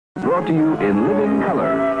Brought to you in living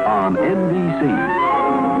color on NBC.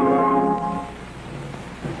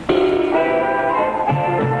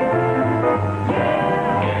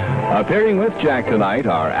 Appearing with Jack tonight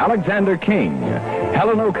are Alexander King,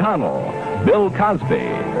 Helen O'Connell, Bill Cosby,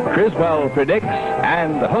 Criswell Predicts,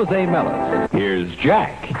 and Jose Mellis. Here's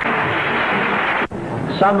Jack.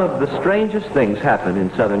 Some of the strangest things happen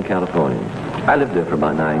in Southern California. I lived there for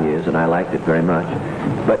about 9 years, and I liked it very much.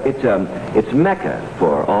 But it's Mecca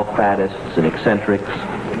for all faddists and eccentrics,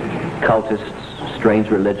 cultists,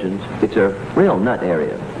 strange religions. It's a real nut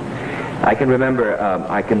area. I can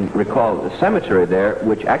recall a cemetery there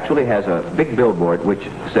which actually has a big billboard which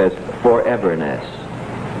says Foreverness,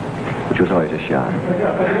 which was always a shock.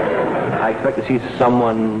 I expect to see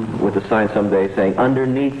someone with a sign someday saying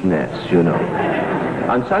Underneathness, you know.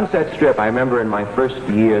 On Sunset Strip, I remember in my first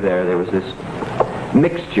year there was this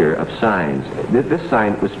mixture of signs. This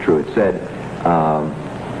sign was true. It said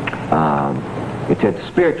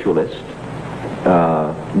spiritualist,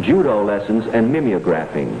 judo lessons, and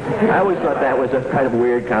mimeographing. I always thought that was a kind of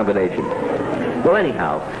weird combination. Well,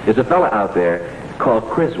 anyhow, there's a fellow out there called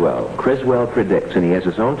Criswell. Criswell Predicts, and he has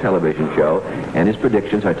his own television show, and his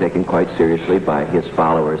predictions are taken quite seriously by his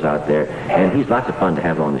followers out there. And he's lots of fun to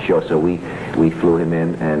have on the show, so we flew him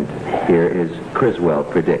in, and here is Criswell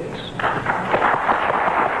Predicts.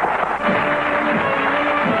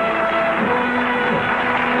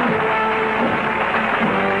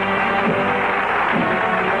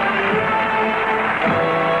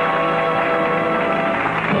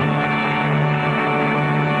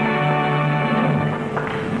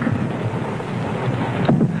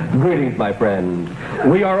 Greetings, my friend.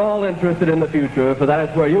 We are all interested in the future, for that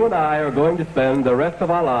is where you and I are going to spend the rest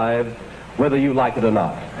of our lives, whether you like it or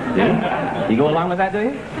not. You go along with that, do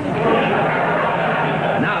you?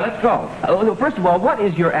 Now, let's go. First of all, what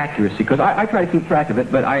is your accuracy? Because I try to keep track of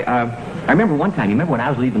it, but I remember one time, you remember when I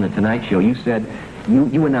was leaving the Tonight Show, you said,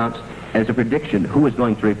 you announced as a prediction who was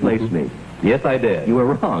going to replace me. Yes, I did. You were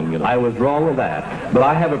wrong, you know. I was wrong with that. But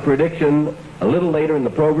I have a prediction a little later in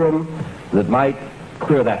the program that might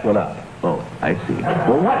clear that one up. Oh, I see.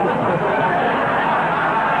 Well, what?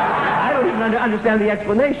 I don't even understand the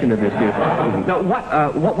explanation of this, dear. Now,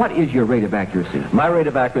 what is your rate of accuracy? My rate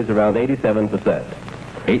of accuracy is around 87%.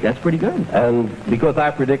 That's pretty good. And because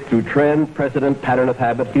I predict through trend, precedent, pattern of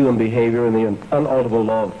habit, human behavior, and the unalterable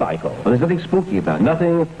law of cycle. Well, there's nothing spooky about it.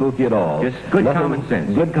 Nothing spooky at all. Just good common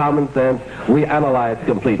sense. Good common sense. We analyze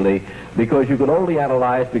completely, because you can only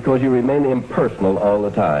analyze because you remain impersonal all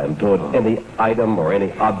the time toward any item or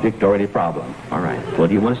any object or any problem. All right. Well,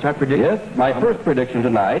 do you want to start predicting? Yes. My first prediction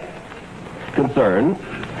tonight concerns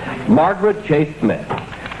Margaret Chase Smith.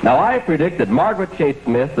 Now, I predict that Margaret Chase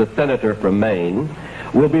Smith, the senator from Maine,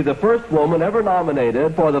 will be the first woman ever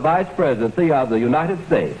nominated for the vice presidency of the United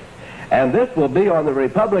States. And this will be on the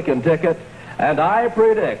Republican ticket, and I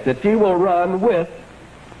predict that she will run with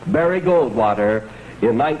Barry Goldwater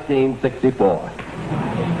in 1964.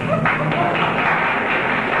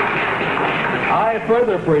 I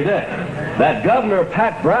further predict that Governor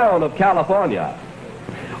Pat Brown of California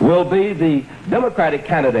will be the Democratic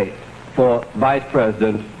candidate for vice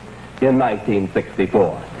president in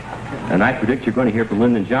 1964. And I predict you're going to hear from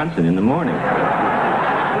Lyndon Johnson in the morning.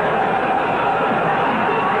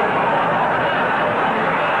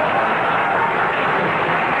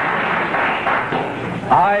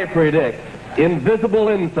 I predict invisible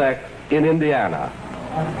insects in Indiana.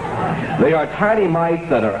 They are tiny mice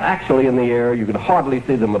that are actually in the air. You can hardly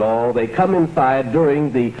see them at all. They come inside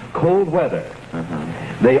during the cold weather.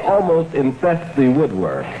 They almost infest the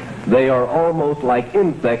woodwork. They are almost like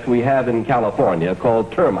insects we have in California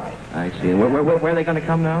called termites. I see. And where are they going to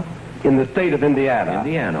come now? In the state of Indiana.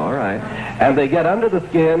 Indiana, all right. And they get under the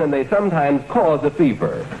skin, and they sometimes cause a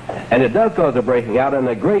fever. And it does cause a breaking out and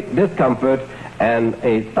a great discomfort, and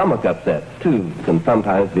a stomach upset, too, can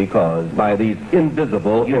sometimes be caused by these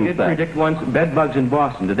invisible insects. You did predict once bed bugs in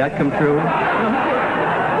Boston. Did that come true?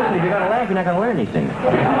 Listen, if you're going to laugh, you're not going to learn anything.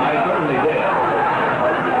 I certainly did.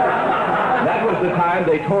 That was the time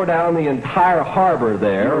they tore down the entire harbor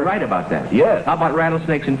there. You were right about that. Yes. How about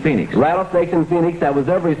rattlesnakes in Phoenix? Rattlesnakes in Phoenix, that was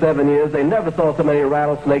every 7 years. They never saw so many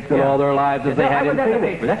rattlesnakes in all their lives as they had in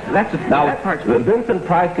Phoenix. Vincent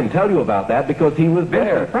Price can tell you about that because he was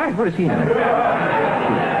there. Vincent Price? What does he know?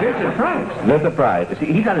 Vincent Price? Vincent Price.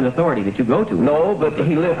 He's not an authority that you go to. No, but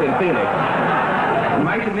he lived in Phoenix.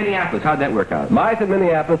 Mice in Minneapolis, how'd that work out? Mice in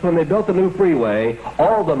Minneapolis, when they built the new freeway,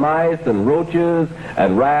 all the mice and roaches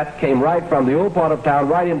and rats came right from the old part of town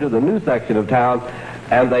right into the new section of town,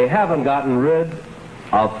 and they haven't gotten rid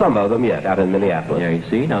of some of them yet out in Minneapolis. Yeah, you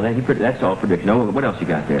see? Now, that's all prediction. Oh, what else you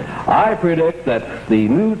got there? I predict that the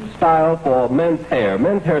new style for men's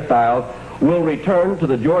hairstyles, will return to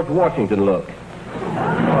the George Washington look.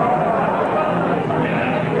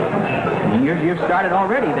 You've started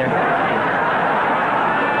already there.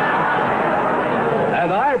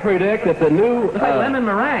 And I predict that the new... It's like lemon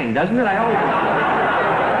meringue, doesn't it? I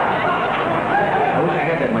wish I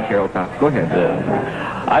had that much hair on top. Go ahead.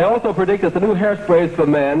 I also predict that the new hairsprays for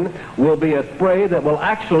men will be a spray that will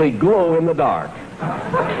actually glow in the dark.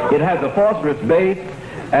 It has a phosphorus base,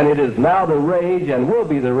 and it is now the rage and will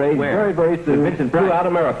be the rage very, very soon throughout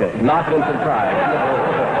America. Not Vincent Price.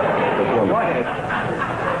 Go ahead.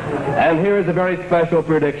 And here is a very special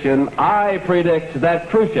prediction. I predict that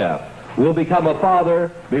Khrushchev will become a father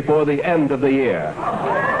before the end of the year.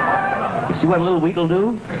 You see what a little wheat will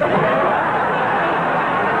do?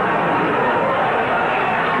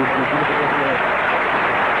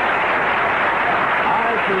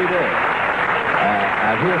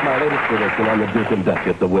 And here's my latest prediction on the Duke and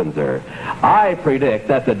Duchess of Windsor. I predict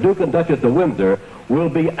that the Duke and Duchess of Windsor will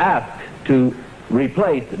be asked to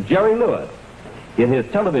replace Jerry Lewis in his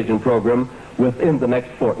television program within the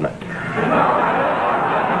next fortnight.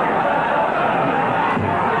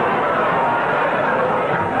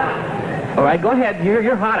 All right, go ahead.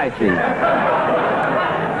 You're hot, I see.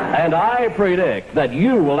 And I predict that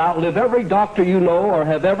you will outlive every doctor you know or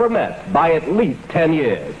have ever met by at least 10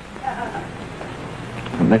 years.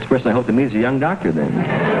 The next person I hope to meet is a young doctor, then.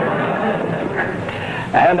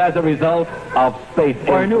 And as a result of space...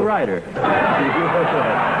 Or a new writer.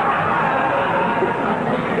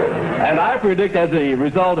 And I predict as a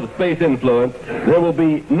result of space influence, there will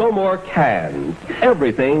be no more cans.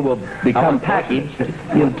 Everything will become packaged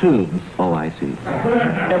in tubes. Oh, I see.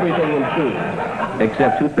 Everything in tubes.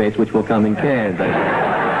 Except toothpaste, which will come in cans.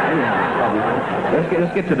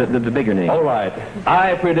 Let's get to the bigger name. All right.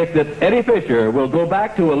 I predict that Eddie Fisher will go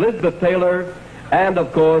back to Elizabeth Taylor, and,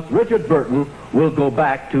 of course, Richard Burton will go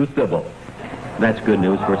back to Sybil. That's good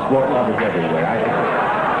news for sport lovers everywhere.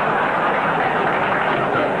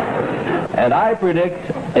 And I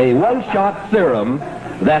predict a one-shot serum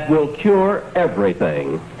that will cure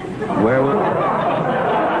everything. Where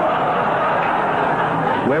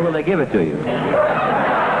will they give it to you?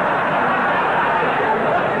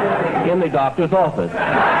 In the doctor's office.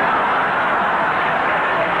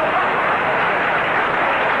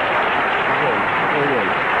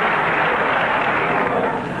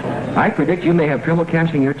 I predict you may have trouble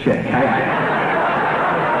cashing your check.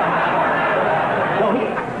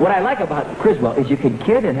 What I like about Criswell is you can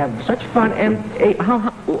kid and have such fun. And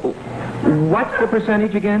what's the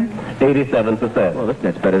percentage again? 87%. Well,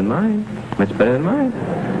 that's better than mine. That's better than mine.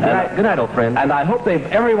 Good night, old friend. And I hope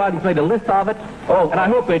everyone's made a list of it. Oh, and I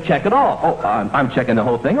hope they check it off. Oh, I'm checking the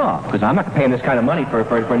whole thing off because I'm not paying this kind of money for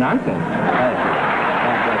nonsense. Good night.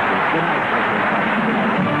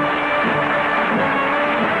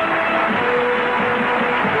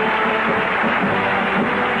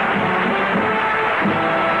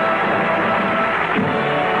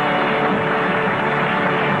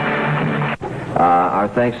 Our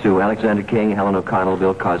thanks to Alexander King, Helen O'Connell,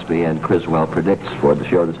 Bill Cosby, and Criswell Predicts for the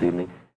show this evening.